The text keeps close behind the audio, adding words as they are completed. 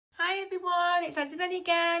everyone, it's Auntie Danni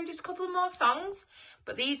again. Just a couple more songs,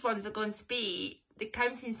 but these ones are going to be the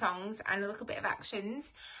counting songs and a little bit of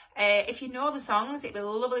actions. If you know the songs, it'd be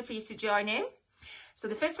lovely for you to join in. So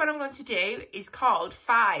the first one I'm going to do is called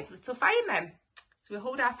 5 Little Firemen. So we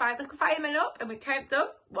hold our 5 little firemen up and we count them.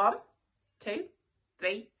 1, 2,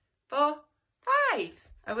 3, 4, 5.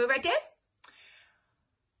 Are we ready?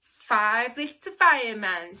 5 little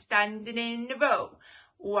firemen standing in a row.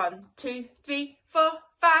 1, 2, 3, 4,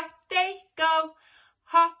 5, they go.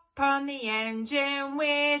 Hop on the engine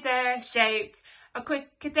with a shout. A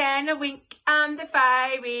quicker than a wink and the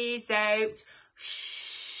fire is out. Shh.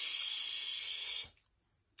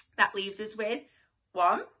 That leaves us with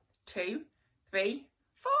 1, 2, 3,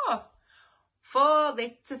 4. 4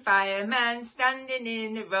 little firemen standing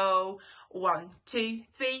in a row. 1, 2,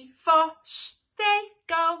 3, 4. Shh, they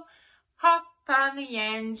go. Hop on the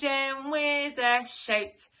engine with a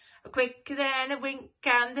shout. A quicker than a wink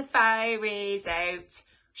and the fire is out.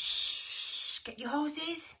 Shh, get your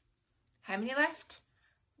hoses. How many left?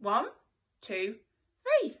 1, 2,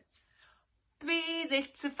 3. 3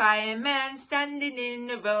 little firemen standing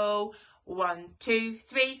in a row. 1, 2,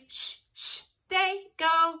 3. Shh, shh, they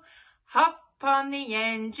go. Hop on the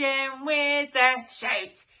engine with a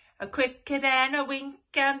shout. A quicker than a wink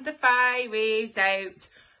and the fire is out.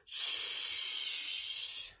 Shh.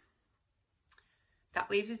 That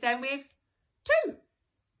leaves us then with 2.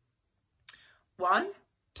 1,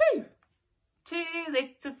 2. 2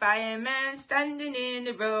 little firemen standing in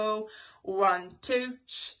a row. 1, 2,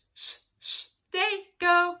 shh, shh, shh, they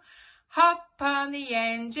go. Hop on the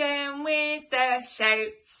engine with a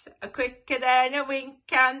shout. A quicker than a wink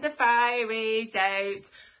and the fire is out.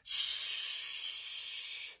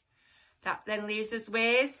 Shh. That then leaves us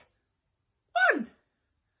with 1.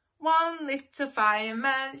 1 little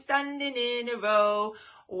fireman standing in a row.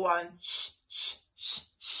 1, shh, shh, shh,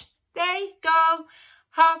 shh, they go.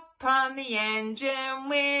 Hop on the engine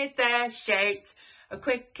with a shout. A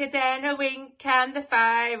quicker than a wink and the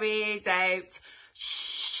fire is out.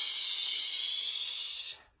 Shh.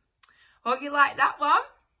 Hope you like that one.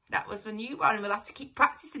 That was a new one. We'll have to keep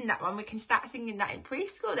practicing that one. We can start singing that in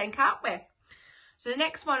preschool then, can't we? So the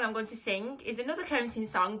next one I'm going to sing is another counting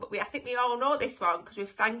song, but I think we all know this one because we've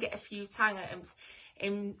sang it a few times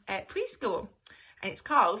in preschool. And it's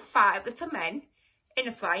called 5 Little Men in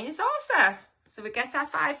a Flying Saucer. So we get our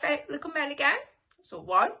 5 little men again. So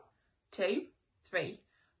 1, 2, 3,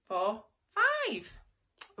 4, 5.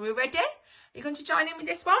 Are we ready? Are you going to join in with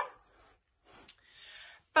this one?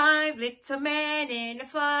 5 little men in a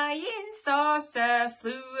flying saucer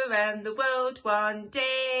flew around the world one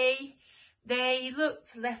day. They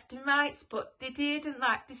looked left and right, but they didn't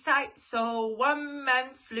like the sight, so one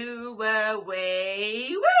man flew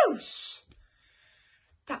away. Whoosh!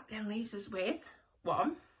 That then leaves us with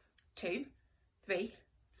 1, 2, 3,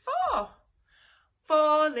 4.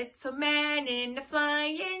 4 little men in a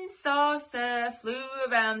flying saucer flew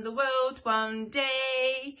around the world one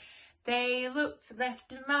day. They looked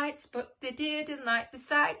left and right, but they didn't like the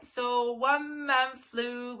sight, so one man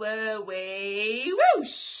flew away.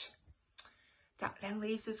 Whoosh! That then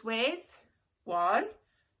leaves us with 1,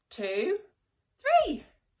 2, 3.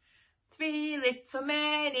 3 little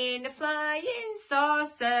men in a flying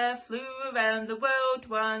saucer flew around the world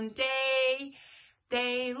one day.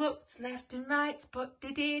 They looked left and right, but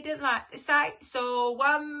they didn't like the sight, so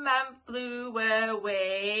one man flew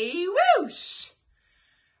away. Whoosh!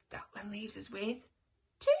 That one leaves us with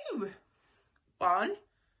 2. 1,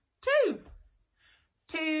 2.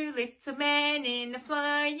 2 little men in a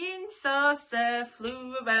flying saucer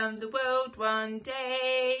flew around the world one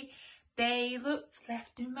day. They looked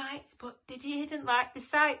left and right, but they didn't like the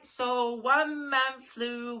sight, so one man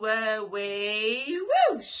flew away.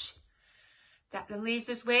 Whoosh! That then leaves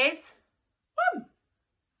us with 1.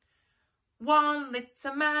 1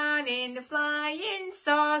 little man in a flying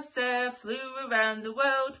saucer flew around the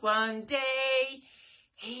world one day.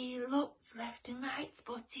 He looked left and right,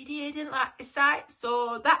 but he didn't like the sight,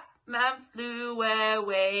 so that man flew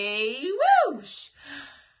away. Whoosh!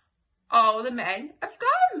 All the men have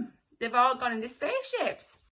gone. They've all gone in the spaceships.